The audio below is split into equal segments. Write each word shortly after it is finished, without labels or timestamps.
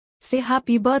say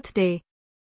happy birthday.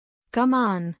 Come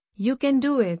on, you can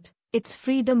do it. It's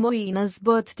Frida Marina's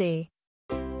birthday.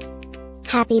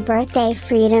 Happy birthday,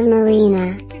 Frida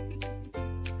Marina.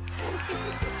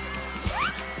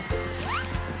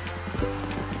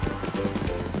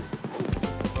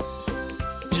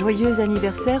 Joyeux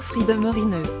anniversaire, Frida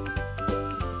Marina.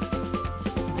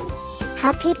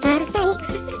 Happy birthday,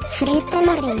 Frida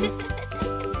Marina.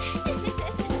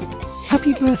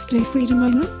 Happy birthday, Frida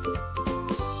Marina.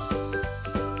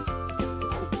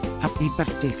 Happy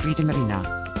birthday, Frida Marina.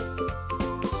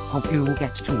 Hope you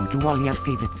get to do all your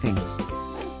favorite things.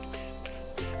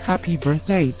 Happy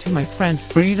birthday to my friend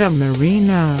Frida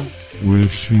Marina.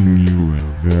 Wishing you a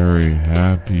very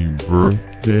happy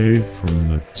birthday from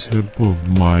the tip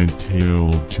of my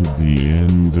tail to the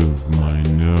end of my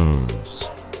nose.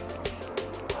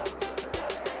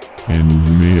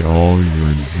 And may all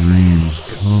your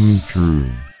dreams come true.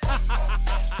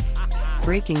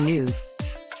 Breaking news.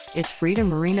 It's Frida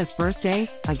Marina's birthday,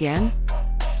 again?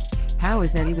 How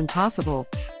is that even possible?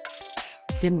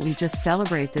 Didn't we just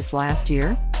celebrate this last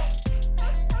year?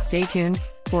 Stay tuned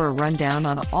for a rundown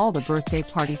on all the birthday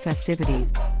party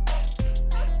festivities.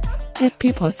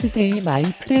 Happy birthday, my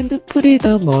friend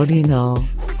Frida Marina.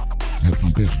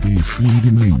 Happy birthday,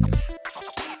 Frida Marina.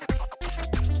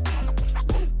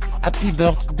 Happy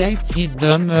birthday,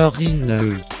 Frida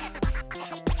Marina.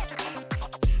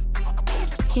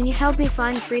 Can you help me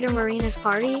find Frida Marina's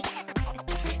party?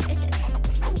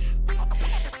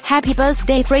 Happy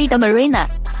birthday, Frida Marina.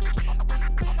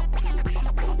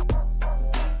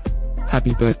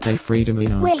 Happy birthday, Frida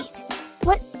Marina. Wait,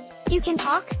 what? You can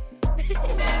talk?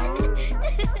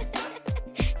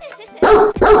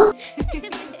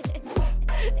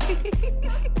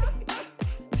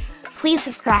 Please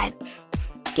subscribe,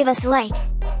 give us a like,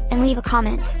 and leave a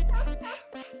comment.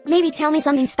 Maybe tell me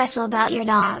something special about your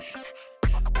dogs.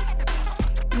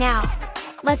 Now,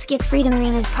 let's get Frida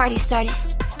Marina's party started.